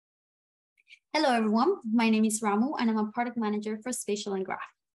Hello everyone, my name is Ramu and I'm a product manager for Spatial and Graph.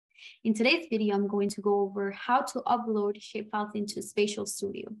 In today's video, I'm going to go over how to upload shapefiles into Spatial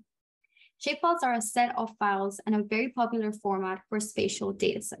Studio. Shapefiles are a set of files and a very popular format for spatial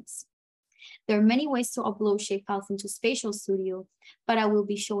datasets. There are many ways to upload shapefiles into Spatial Studio, but I will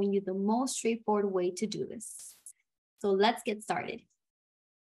be showing you the most straightforward way to do this. So let's get started.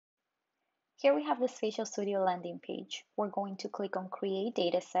 Here we have the Spatial Studio landing page. We're going to click on Create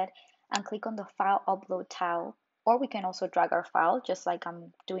Dataset and click on the File Upload tile, or we can also drag our file, just like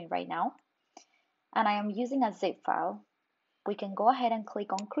I'm doing right now. And I am using a zip file. We can go ahead and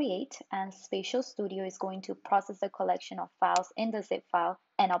click on Create, and Spatial Studio is going to process the collection of files in the zip file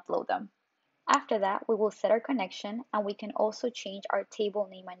and upload them. After that, we will set our connection, and we can also change our table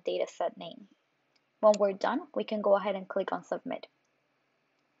name and dataset name. When we're done, we can go ahead and click on Submit.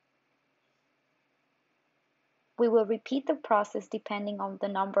 We will repeat the process depending on the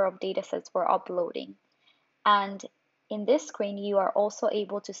number of datasets we're uploading. And in this screen, you are also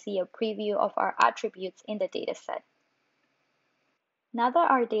able to see a preview of our attributes in the dataset. Now that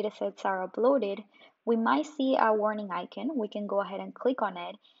our datasets are uploaded, we might see a warning icon. We can go ahead and click on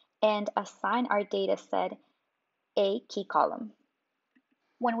it and assign our dataset a key column.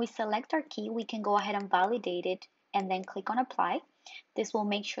 When we select our key, we can go ahead and validate it and then click on Apply. This will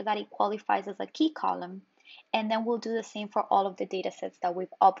make sure that it qualifies as a key column. And then we'll do the same for all of the datasets that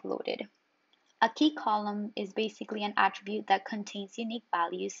we've uploaded. A key column is basically an attribute that contains unique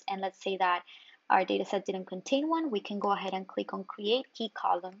values. And let's say that our dataset didn't contain one, we can go ahead and click on Create Key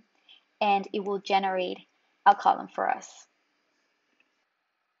Column, and it will generate a column for us.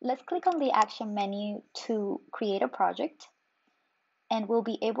 Let's click on the Action menu to create a project. And we'll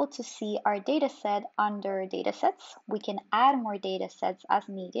be able to see our dataset under Datasets. We can add more datasets as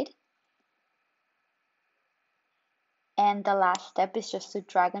needed. And the last step is just to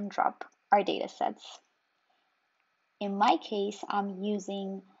drag and drop our datasets. In my case, I'm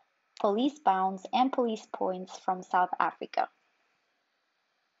using police bounds and police points from South Africa.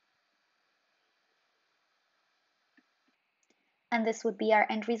 And this would be our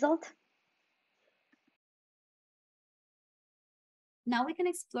end result. Now we can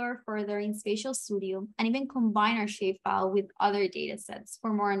explore further in Spatial Studio and even combine our shapefile with other datasets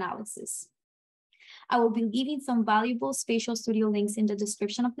for more analysis. I will be leaving some valuable Spatial Studio links in the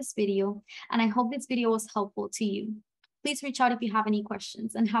description of this video, and I hope this video was helpful to you. Please reach out if you have any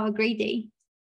questions, and have a great day.